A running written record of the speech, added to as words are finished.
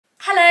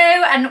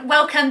and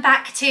welcome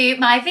back to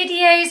my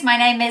videos. My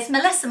name is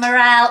Melissa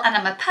MURRELL and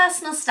I'm a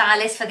personal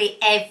stylist for the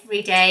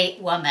everyday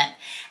woman.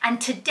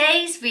 And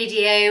today's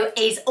video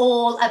is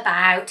all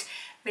about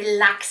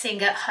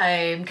relaxing at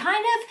home,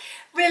 kind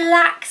of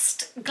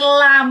relaxed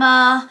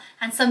glamour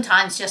and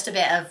sometimes just a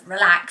bit of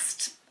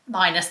relaxed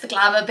minus the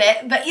glamour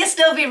bit, but you'll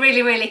still be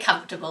really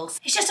comfortable.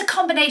 It's just a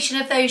combination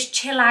of those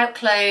chill out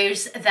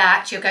clothes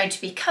that you're going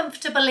to be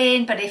comfortable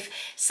in, but if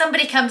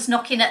somebody comes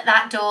knocking at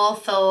that door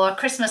for a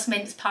Christmas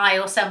mince pie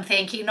or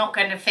something, you're not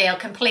going to feel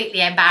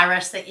completely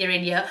embarrassed that you're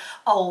in your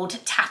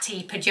old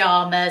tatty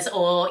pyjamas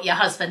or your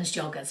husband's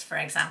joggers, for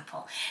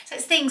example. So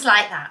it's things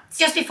like that.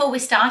 Just before we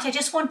start, I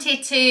just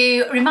wanted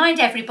to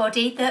remind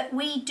everybody that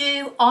we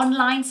do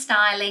online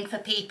styling for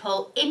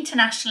people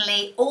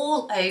internationally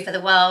all over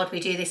the world.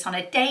 We do this on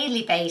a daily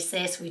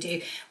basis. We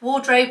do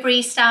wardrobe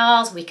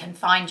restyles. We can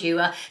find you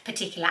a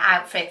particular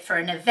outfit for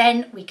an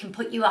event. We can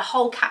put you a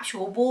whole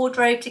capsule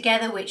wardrobe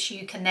together, which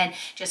you can then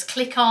just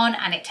click on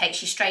and it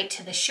takes you straight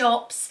to the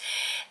shops.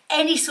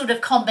 Any sort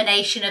of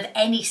combination of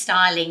any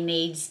styling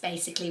needs,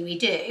 basically, we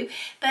do.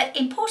 But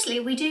importantly,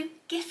 we do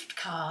gift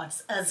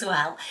cards as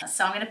well.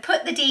 So I'm going to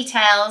put the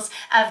details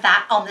of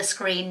that on the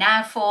screen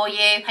now for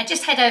you. And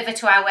just head over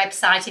to our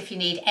website if you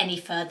need any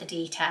further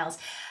details.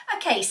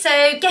 Okay,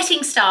 so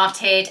getting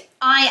started,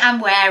 I am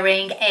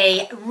wearing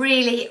a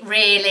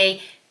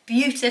really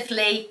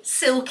beautifully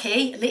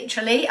silky,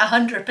 literally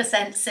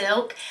 100%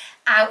 silk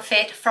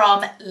outfit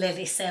from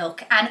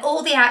LilySilk, and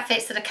all the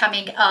outfits that are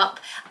coming up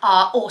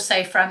are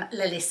also from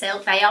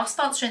LilySilk. They are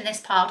sponsoring this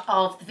part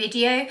of the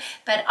video,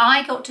 but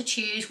I got to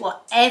choose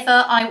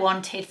whatever I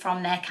wanted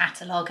from their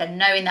catalogue, and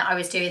knowing that I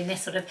was doing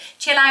this sort of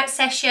chill out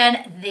session,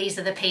 these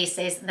are the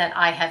pieces that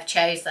I have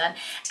chosen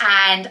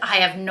and I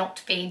have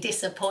not been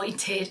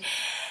disappointed.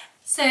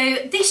 So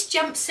this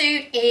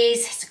jumpsuit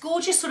is a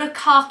gorgeous sort of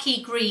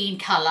khaki green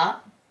colour,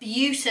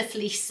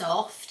 beautifully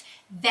soft,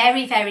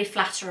 very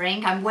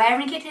flattering. I'm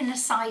wearing it in a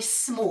size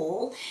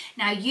small.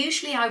 Now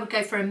usually I would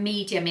go for a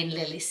medium in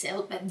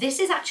LilySilk, but this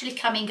is actually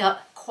coming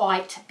up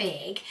quite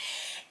big.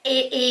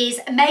 It is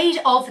made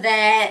of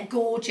their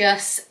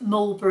gorgeous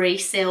mulberry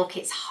silk.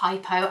 It's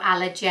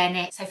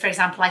hypoallergenic. So for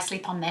example, I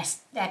sleep on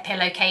their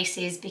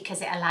pillowcases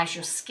because it allows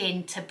your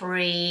skin to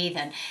breathe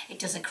and it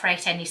doesn't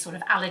create any sort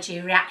of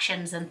allergy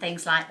reactions and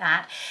things like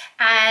that.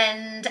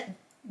 And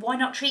why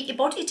not treat your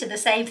body to the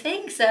same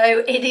thing? So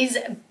it is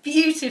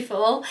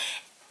beautiful.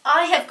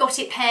 I have got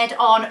it paired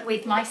on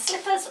with my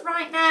slippers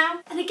right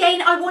now. And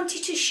again, I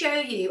wanted to show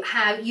you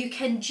how you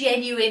can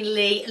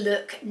genuinely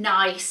look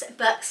nice,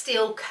 but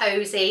still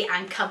cozy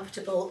and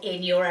comfortable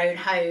in your own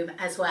home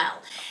as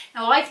well.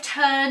 Now I've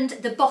turned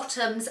the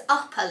bottoms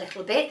up a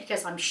little bit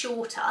because I'm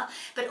shorter,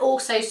 but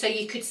also so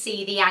you could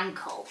see the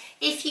ankle.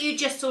 If you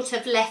just sort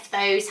of left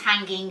those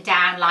hanging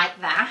down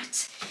like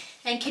that,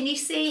 then can you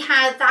see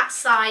how that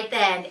side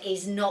then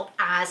is not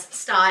as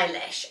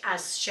stylish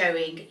as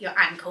showing your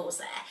ankles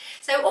there?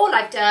 So all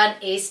I've done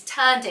is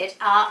turned it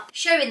up,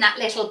 showing that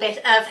little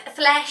bit of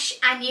flesh,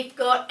 and you've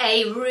got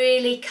a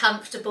really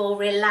comfortable,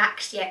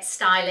 relaxed yet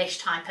stylish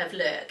type of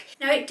look.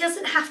 Now it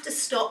doesn't have to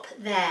stop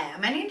there.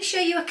 I'm only going to show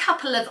you a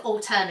couple of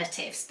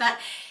alternatives, but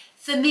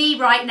for me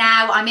right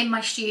now, I'm in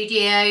my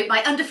studio,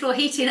 my underfloor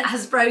heating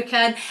has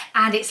broken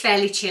and it's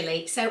fairly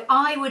chilly. So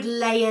I would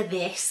layer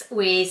this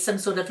with some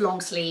sort of long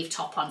sleeve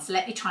top on. So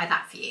let me try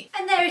that for you.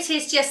 And there it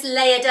is, just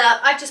layered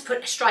up. I've just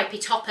put a stripy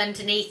top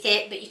underneath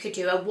it, but you could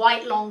do a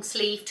white long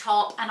sleeve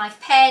top, and I've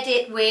paired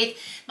it with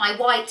my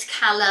white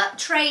colour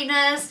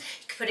trainers.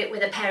 Put it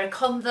with a pair of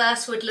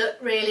Converse would look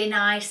really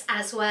nice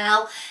as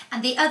well.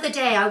 And the other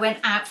day I went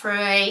out for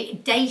a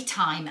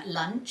daytime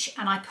lunch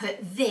and I put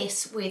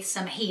this with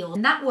some heels,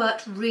 and that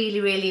worked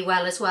really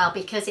well as well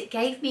because it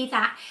gave me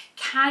that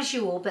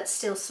casual but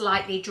still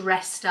slightly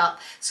dressed up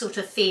sort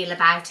of feel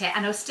about it,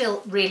 and I was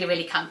still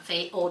really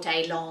comfy all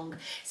day long.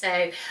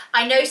 So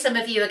I know some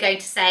of you are going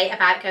to say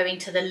about going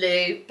to the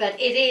loo, but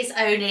it is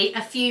only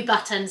a few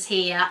buttons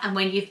here, and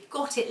when you've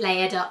got it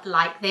layered up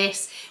like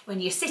this,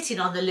 when you're sitting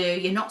on the loo,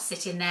 you're not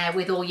sitting there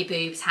with all your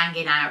boobs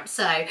hanging out.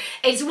 So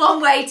it's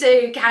one way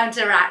to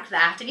counteract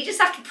that, and you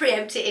just have to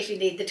preempt it if you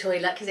need the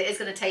toilet, because it is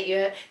going to take you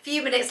a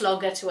few minutes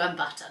longer to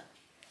unbutton.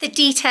 The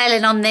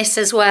detailing on this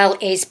as well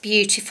is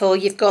beautiful.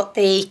 You've got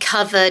the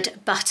covered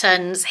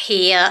buttons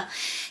here.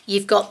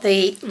 You've got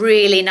the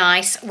really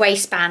nice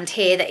waistband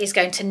here that is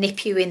going to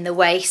nip you in the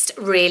waist.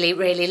 Really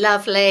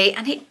lovely.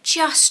 And it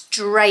just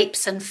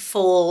drapes and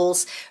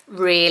falls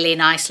really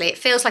nicely. It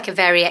feels like a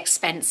very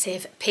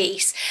expensive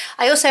piece.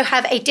 I also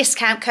have a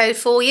discount code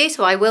for you,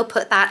 so I will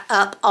put that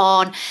up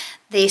on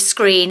the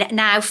screen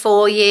now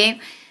for you.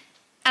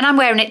 And I'm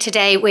wearing it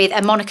today with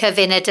a Monica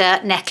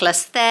Vinader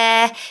necklace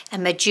there, a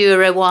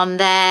Madura one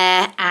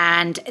there,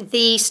 and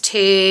these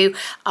two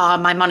are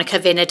my Monica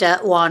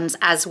Vinader ones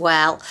as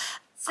well.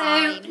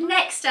 So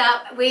next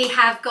up we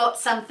have got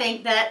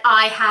something that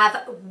I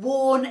have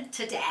worn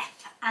to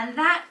death, and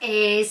that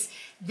is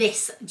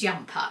this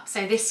jumper.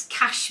 So this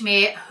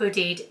cashmere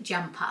hooded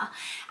jumper.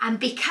 And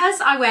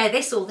because I wear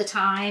this all the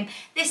time,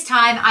 this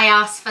time I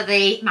asked for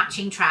the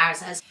matching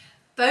trousers.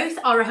 Both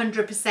are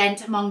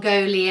 100%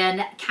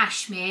 Mongolian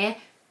cashmere,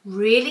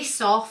 really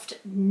soft,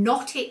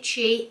 not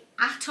itchy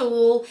at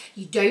all.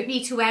 You don't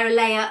need to wear a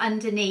layer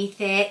underneath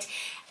it,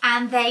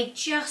 and they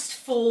just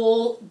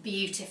fall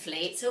beautifully.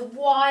 It's a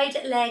wide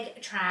leg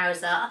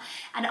trouser,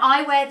 and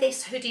I wear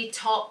this hooded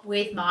top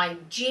with my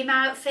gym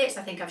outfits.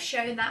 I think I've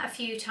shown that a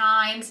few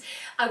times.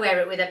 I wear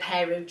it with a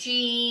pair of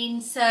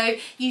jeans, so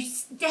you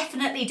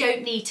definitely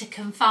don't need to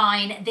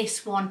confine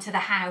this one to the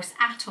house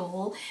at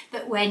all.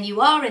 But when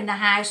you are in the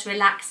house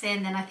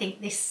relaxing, then I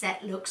think this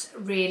set looks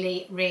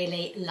really,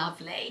 really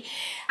lovely.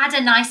 Add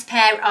a nice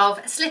pair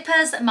of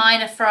slippers.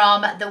 Mine are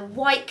from the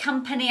White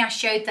Company. I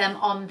showed them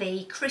on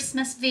the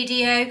Christmas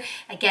video.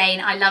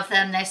 Again, I love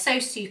them. They're so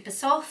super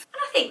soft.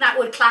 And I think that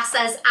would class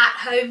as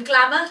at-home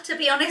glamour, to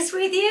be honest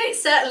with you.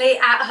 It's certainly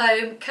at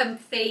home,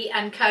 comfy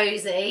and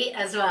cozy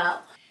as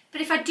well.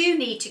 But if I do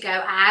need to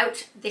go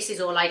out, this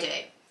is all I do.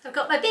 So I've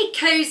got my big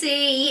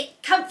cozy,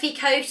 comfy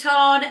coat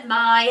on,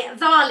 my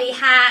Varley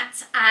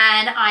hat,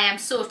 and I am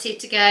sorted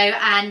to go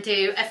and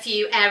do a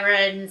few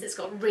errands. It's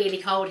got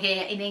really cold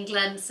here in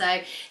England,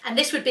 so, and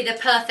this would be the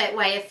perfect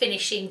way of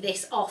finishing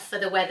this off for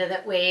the weather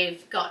that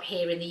we've got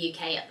here in the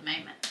UK at the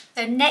moment.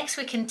 So next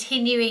we're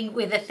continuing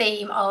with the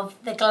theme of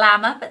the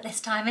glamour, but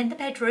this time in the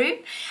bedroom.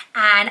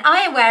 And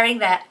I am wearing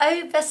their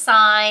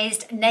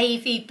oversized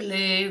navy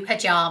blue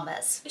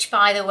pajamas, which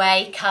by the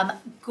way come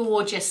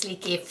gorgeously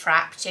gift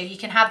wrapped. So you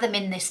can have them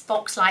in this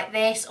box like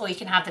this, or you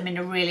can have them in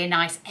a really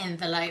nice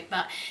envelope,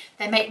 but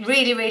they make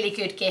really, really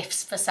good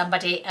gifts for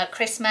somebody at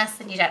Christmas,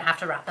 and you don't have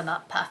to wrap them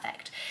up.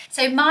 Perfect.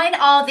 So mine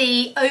are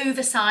the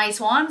oversized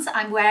ones.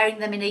 I'm wearing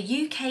them in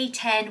a UK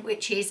 10,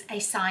 which is a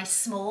size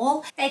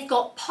small. They've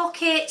got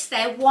pockets,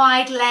 they're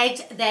wide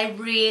legged, they're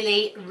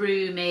really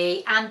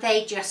roomy, and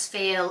they just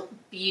feel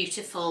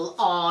beautiful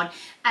on.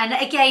 And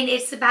again,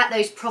 it's about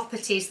those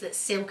properties that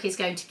silk is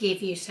going to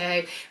give you.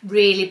 So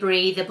really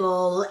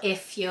breathable.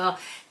 If you're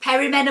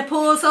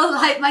perimenopausal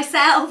like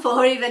myself,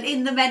 or even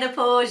in the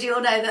menopause,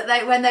 you'll know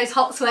that when those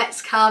hot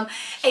sweats come,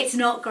 it's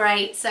not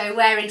great. So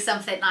wearing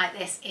something like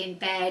this in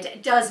bed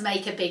does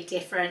make a big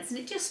difference, and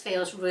it just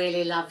feels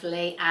really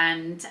lovely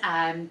and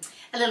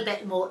a little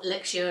bit more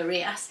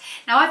luxurious.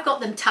 Now I've got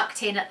them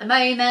tucked in at the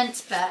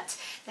moment,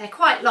 but they're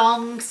quite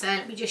long, so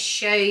let me just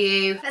show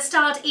you. Let's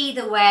start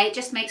either way. It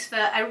just makes for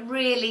a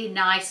really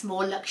nice,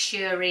 more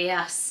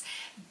luxurious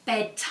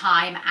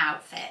bedtime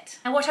outfit.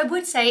 And what I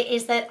would say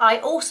is that I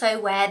also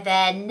wear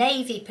their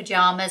navy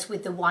pajamas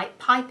with the white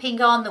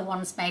piping on, the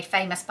ones made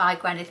famous by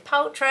Gwyneth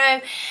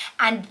Paltrow,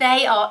 and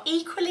they are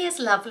equally as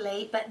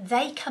lovely, but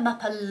they come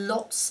up a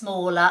lot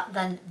smaller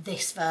than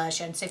this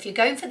version. So if you're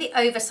going for the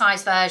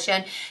oversized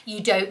version, you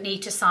don't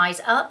need to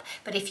size up,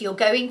 but if you're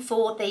going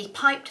for the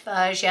piped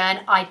version,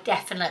 I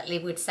definitely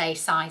would say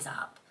size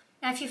up.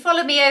 Now, if you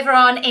follow me over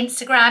on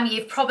Instagram,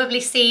 you've probably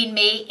seen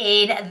me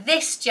in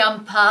this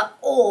jumper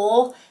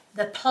or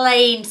the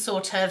plain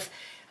sort of,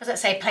 I was going to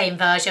say plain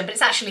version, but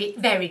it's actually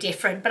very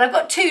different. But I've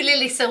got two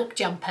LilySilk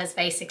jumpers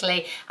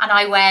basically, and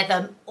I wear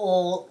them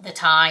all the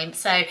time.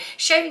 So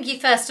showing you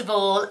first of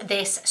all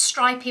this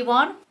stripy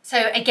one.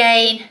 So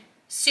again,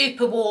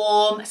 super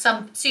warm,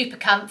 super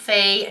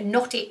comfy,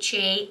 not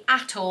itchy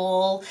at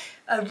all.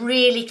 A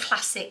really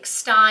classic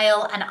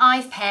style, and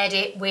I've paired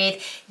it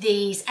with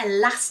these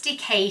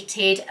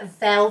elasticated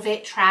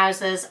velvet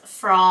trousers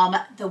from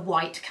the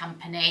White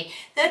Company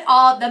that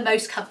are the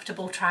most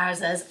comfortable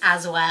trousers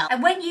as well.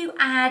 And when you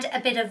add a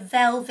bit of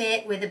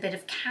velvet with a bit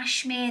of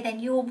cashmere,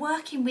 then you're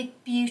working with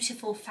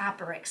beautiful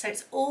fabric, so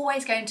it's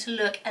always going to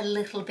look a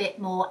little bit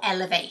more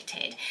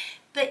elevated.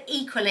 But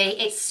equally,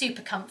 it's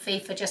super comfy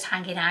for just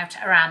hanging out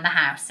around the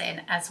house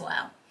in as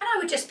well. And I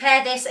would just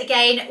pair this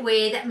again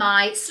with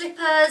my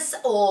slippers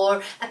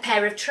or a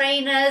pair of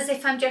trainers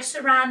if I'm just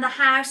around the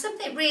house,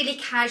 something really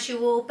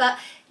casual, but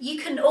you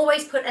can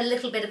always put a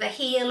little bit of a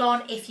heel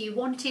on if you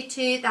wanted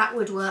to. That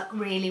would work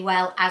really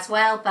well as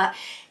well. But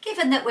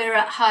given that we're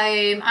at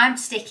home, I'm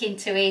sticking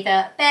to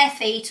either bare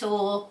feet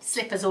or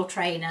slippers or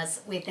trainers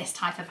with this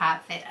type of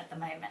outfit at the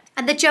moment.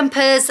 And the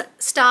jumpers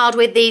styled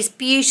with these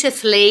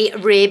beautifully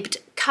ribbed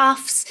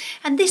cuffs,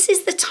 and this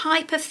is the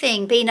type of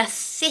thing, being a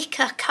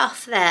thicker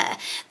cuff there,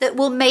 that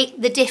will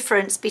make the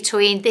difference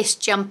between this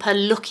jumper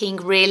looking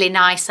really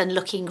nice and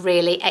looking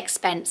really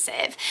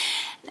expensive.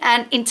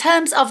 And in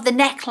terms of the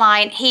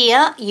neckline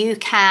here, you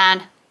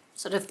can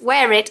sort of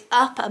wear it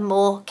up and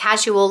more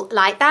casual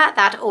like that.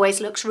 That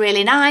always looks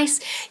really nice.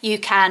 You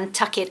can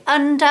tuck it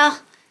under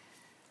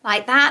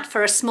like that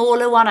for a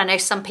smaller one. I know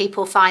some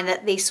people find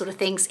that these sort of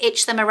things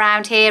itch them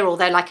around here,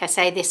 although like I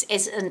say, this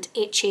isn't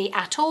itchy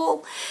at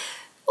all.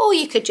 Or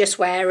you could just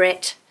wear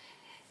it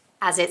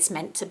as it's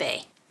meant to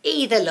be.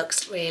 Either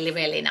looks really,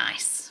 really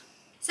nice.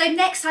 So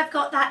next I've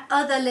got that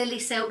other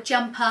LilySilk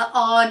jumper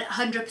on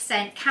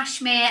 100%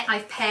 cashmere.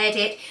 I've paired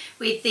it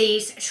with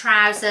these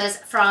trousers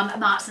from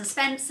Marks and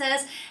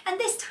Spencer's, and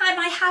this time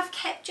I have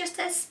kept just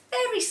a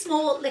very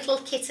small little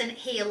kitten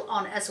heel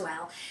on as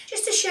well,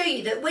 just to show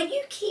you that when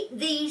you keep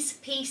these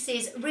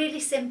pieces really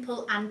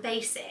simple and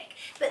basic,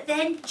 but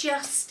then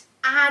just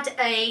add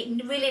a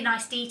really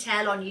nice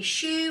detail on your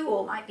shoe,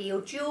 or might be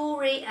your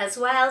jewellery as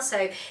well.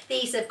 So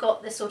these have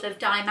got the sort of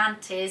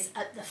diamantes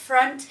at the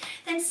front.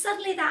 Then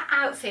suddenly that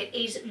outfit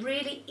is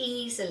really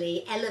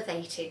easily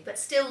elevated, but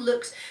still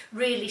looks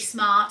really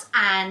smart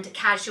and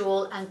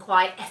casual and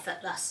quite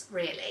effortless,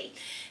 really.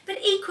 But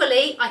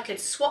equally, I could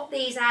swap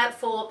these out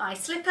for my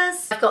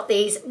slippers. I've got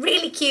these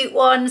really cute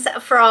ones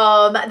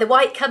from the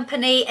White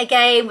Company,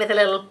 again with a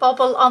little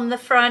bobble on the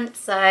front.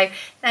 So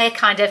they're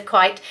kind of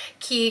quite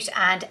cute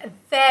and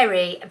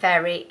very,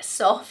 very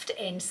soft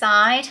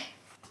inside.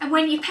 And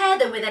when you pair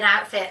them with an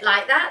outfit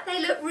like that,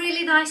 they look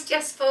really nice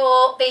just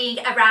for being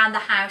around the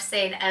house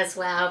in as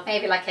well.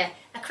 Maybe like a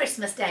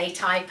Christmas Day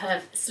type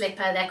of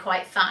slipper, they're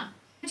quite fun.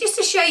 Just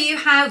to show you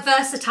how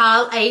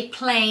versatile a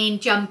plain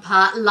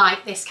jumper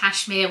like this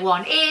cashmere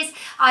one is,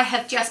 I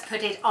have just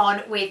put it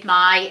on with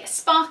my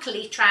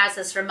sparkly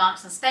trousers from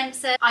Marks &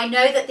 Spencer. I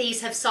know that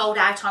these have sold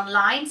out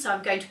online, so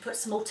I'm going to put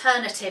some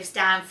alternatives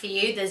down for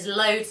you. There's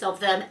loads of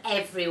them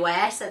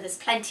everywhere, so there's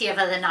plenty of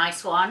other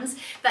nice ones,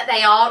 but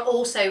they are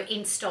also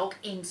in stock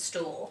in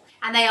store.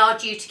 And they are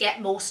due to get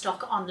more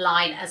stock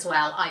online as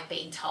well, I've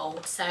been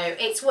told. So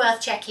it's worth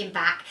checking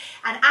back.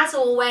 And as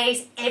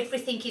always,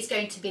 everything is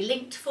going to be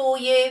linked for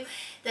you.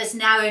 There's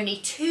now only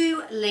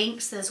 2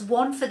 links. There's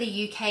one for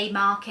the UK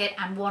market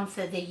and one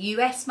for the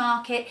US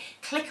market.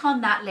 Click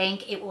on that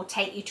link. It will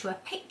take you to a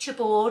picture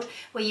board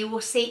where you will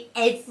see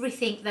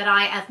everything that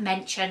I have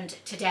mentioned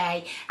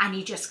today, and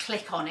you just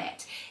click on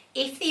it.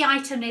 If the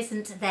item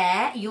isn't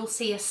there, you'll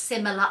see a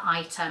similar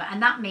item,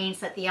 and that means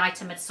that the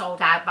item had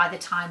sold out by the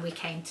time we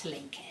came to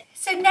link it.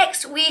 So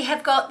next we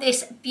have got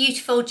this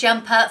beautiful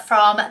jumper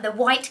from the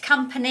White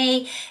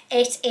Company.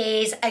 It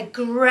is a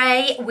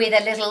grey with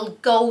a little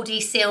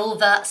goldy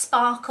silver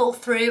sparkle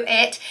through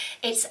it.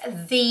 It's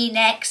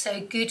V-neck,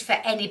 so good for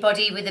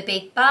anybody with a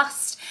big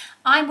bust.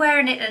 I'm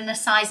wearing it in a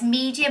size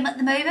medium at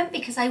the moment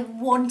because I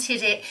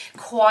wanted it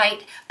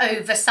quite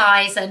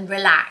oversized and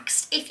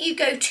relaxed. If you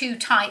go too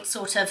tight,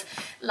 sort of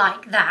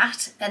like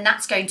that, then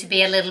that's going to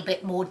be a little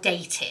bit more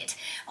dated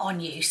on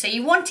you. So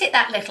you want it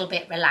that little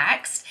bit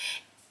relaxed.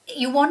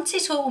 You want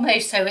it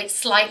almost so it's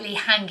slightly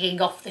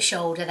hanging off the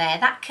shoulder there.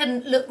 That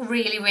can look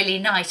really, really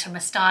nice from a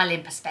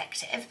styling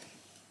perspective.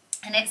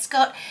 And it's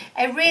got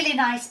a really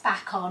nice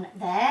back on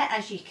there,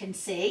 as you can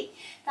see.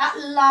 That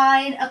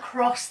line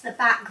across the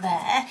back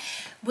there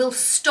will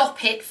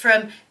stop it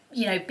from,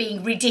 you know,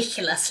 being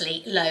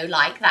ridiculously low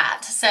like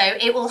that. So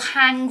it will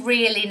hang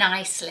really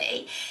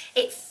nicely.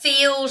 It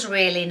feels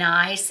really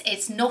nice.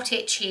 It's not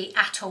itchy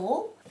at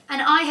all.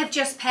 And I have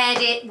just paired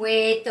it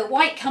with the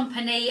White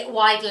Company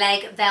wide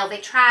leg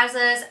velvet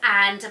trousers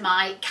and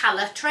my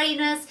Cala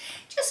trainers,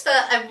 just for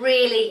a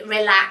really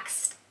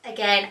relaxed,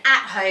 again,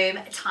 at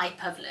home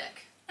type of look.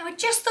 Now I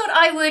just thought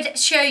I would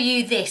show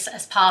you this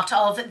as part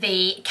of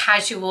the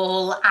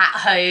casual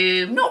at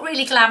home, not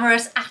really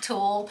glamorous at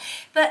all,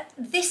 but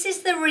this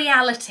is the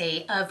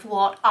reality of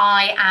what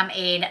I am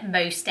in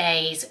most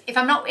days. If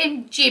I'm not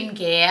in gym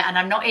gear and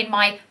I'm not in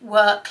my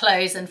work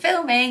clothes and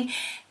filming,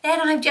 then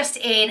I'm just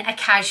in a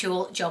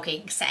casual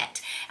jogging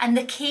set. And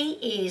the key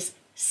is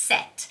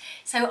set.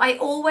 So I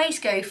always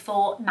go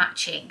for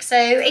matching. So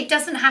it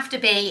doesn't have to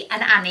be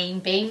an Annie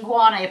Bing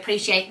one. I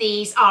appreciate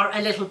these are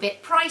a little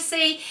bit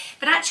pricey,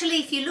 but actually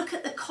if you look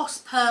at the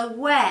cost per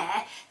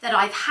wear that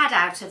I've had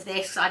out of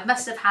this, I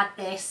must have had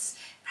this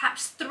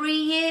perhaps 3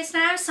 years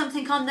now,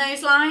 something on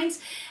those lines.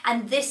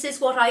 And this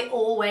is what I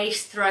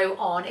always throw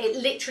on. It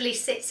literally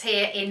sits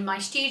here in my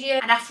studio,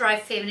 and after I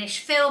finish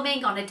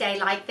filming on a day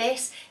like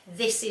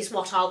this is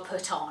what I'll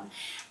put on.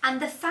 And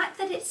the fact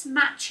that it's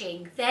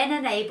matching then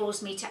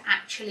enables me to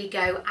actually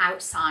go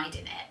outside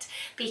in it,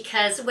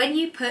 because when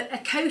you put a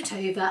coat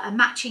over a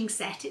matching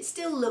set, it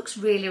still looks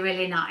really,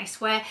 really nice,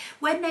 where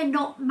when they're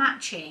not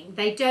matching,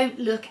 they don't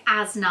look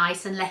as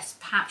nice unless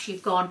perhaps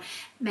you've gone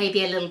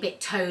maybe a little bit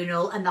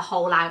tonal and the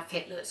whole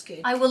outfit looks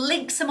good. I will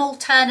link some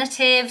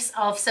alternatives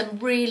of some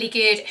really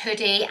good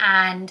hoodie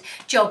and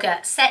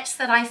jogger sets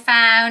that I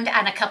found,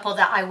 and a couple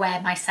that I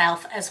wear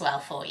myself as well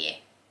for you.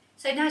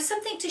 So now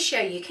something to show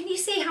you. Can you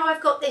see how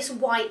I've got this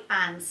white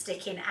band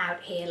sticking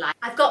out here? Like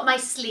I've got my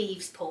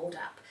sleeves pulled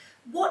up.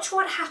 Watch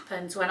what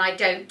happens when I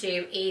don't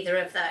do either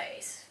of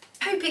those.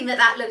 Hoping that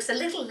that looks a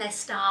little less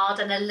styled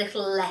and a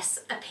little less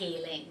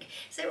appealing.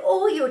 So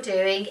all you're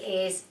doing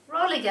is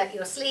rolling up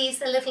your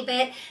sleeves a little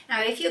bit.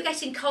 Now if you're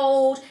getting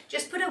cold,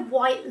 just put a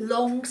white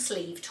long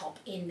sleeve top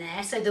in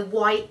there so the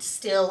white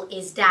still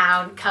is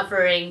down,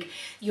 covering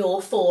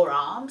your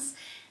forearms.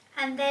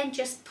 And then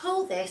just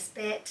pull this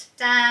bit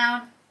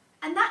down.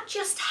 And that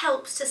just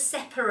helps to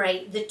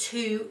separate the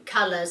two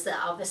colours that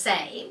are the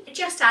same. It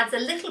just adds a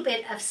little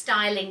bit of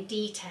styling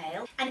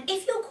detail. And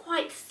if you're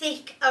quite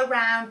thick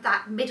around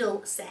that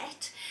middle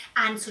set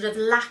and sort of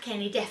lack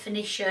any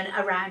definition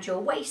around your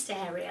waist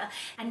area.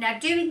 And now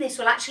doing this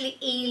will actually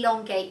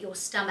elongate your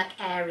stomach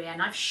area,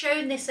 and I've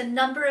shown this a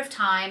number of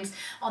times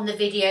on the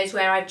videos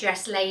where I've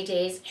dressed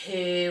ladies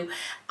who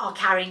are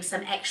carrying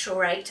some extra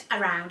weight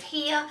around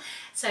here.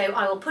 So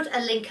I will put a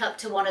link up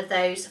to one of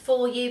those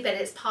for you, but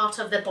it's part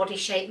of the Body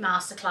Shape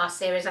Masterclass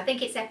series. I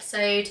think it's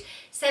episode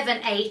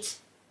 7, 8,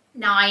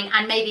 9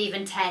 and maybe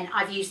even 10.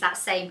 I've used that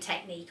same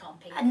technique on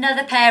people.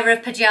 Another pair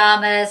of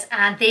pyjamas,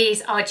 and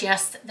these are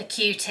just the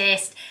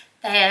cutest.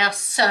 They are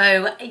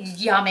so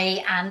yummy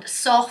and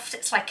soft.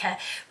 It's like a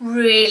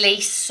really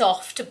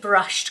soft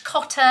brushed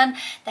cotton.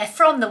 They're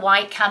from the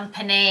White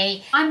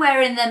Company. I'm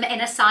wearing them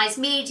in a size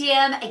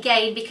medium,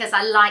 again, because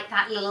I like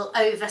that little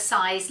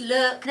oversized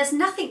look. There's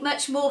nothing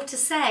much more to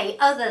say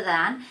other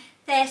than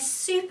they're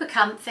super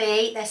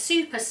comfy, they're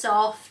super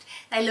soft,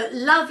 they look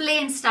lovely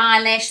and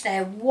stylish.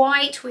 They're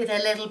white with a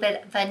little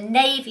bit of a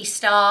navy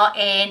star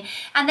in,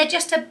 and they're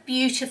just a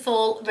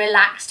beautiful,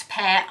 relaxed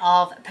pair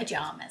of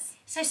pyjamas.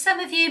 So some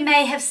of you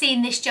may have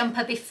seen this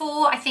jumper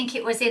before. I think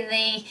it was in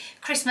the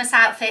Christmas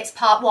outfits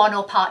part 1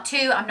 or part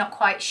 2, I'm not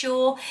quite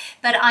sure,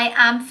 but I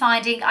am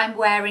finding I'm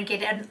wearing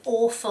it an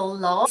awful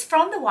lot. It's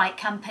from the White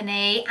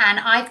Company and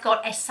I've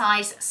got a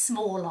size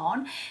small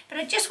on, but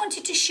I just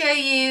wanted to show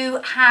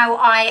you how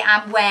I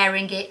am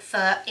wearing it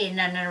for in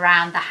and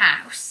around the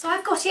house. So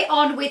I've got it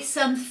on with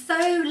some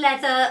faux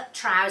leather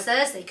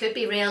trousers. They could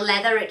be real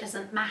leather, it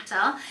doesn't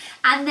matter.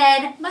 And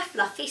then my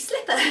fluffy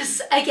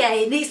slippers.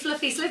 Again, these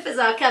fluffy slippers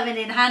are coming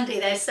in handy.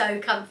 They're so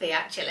comfy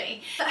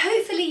actually. But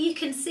hopefully you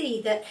can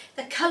see that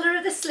the colour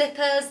of the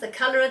slippers, the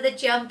colour of the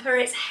jumper,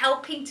 it's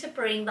helping to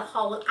bring the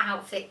whole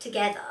outfit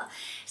together.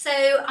 So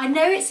I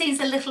know it seems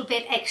a little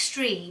bit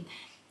extreme,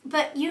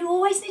 but you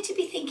always need to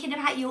be thinking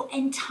about your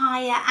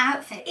entire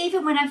outfit.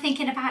 Even when I'm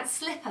thinking about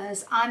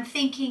slippers, I'm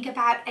thinking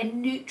about a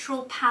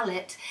neutral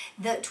palette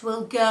that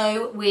will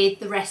go with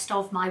the rest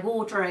of my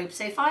wardrobe.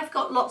 So if I've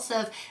got lots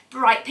of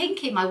bright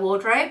pink in my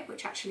wardrobe,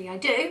 which actually I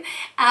do,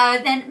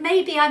 then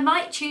maybe I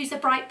might choose a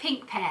bright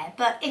pink pair.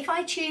 But if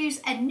I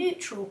choose a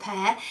neutral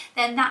pair,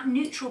 then that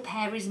neutral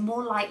pair is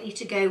more likely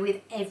to go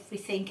with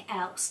everything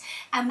else.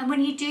 And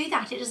when you do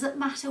that, it doesn't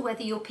matter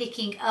whether you're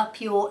picking up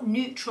your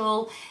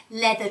neutral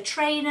leather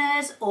trainers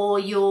or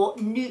your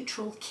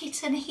neutral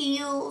kitten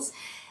heels.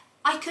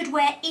 I could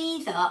wear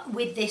either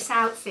with this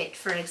outfit,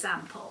 for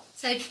example.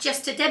 So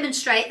just to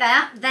demonstrate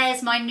that,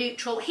 there's my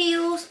neutral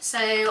heels.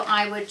 So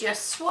I would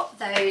just swap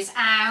those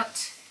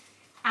out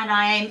and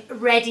I'm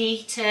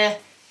ready to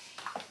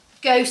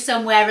go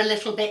somewhere a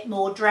little bit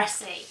more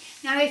dressy.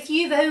 Now, if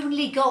you've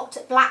only got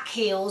black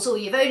heels or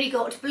you've only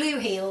got blue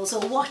heels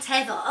or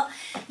whatever,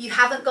 you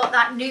haven't got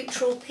that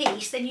neutral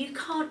piece, then you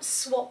can't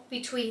swap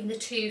between the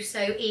two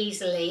so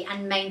easily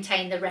and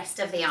maintain the rest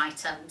of the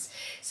items.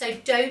 So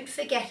don't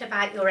forget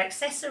about your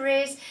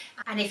accessories.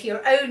 And if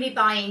you're only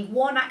buying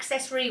one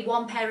accessory,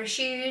 one pair of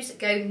shoes,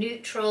 go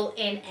neutral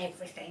in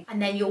everything. And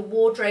then your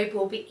wardrobe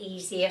will be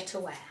easier to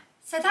wear.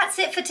 So that's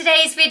it for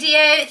today's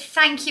video.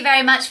 Thank you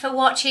very much for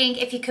watching.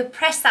 If you could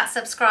press that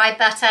subscribe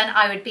button,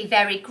 I would be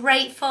very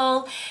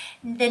grateful.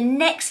 The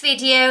next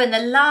video and the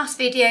last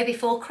video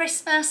before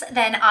Christmas,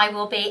 then I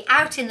will be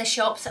out in the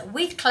shops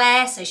with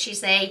Claire. So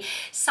she's a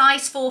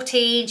size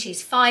 14,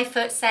 she's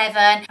 5'7",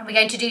 and we're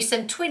going to do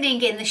some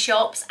twinning in the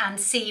shops and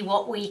see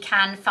what we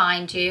can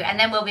find you. And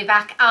then we'll be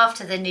back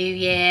after the new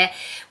year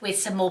with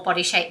some more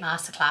body shape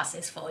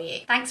masterclasses for you.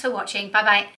 Thanks for watching. Bye bye.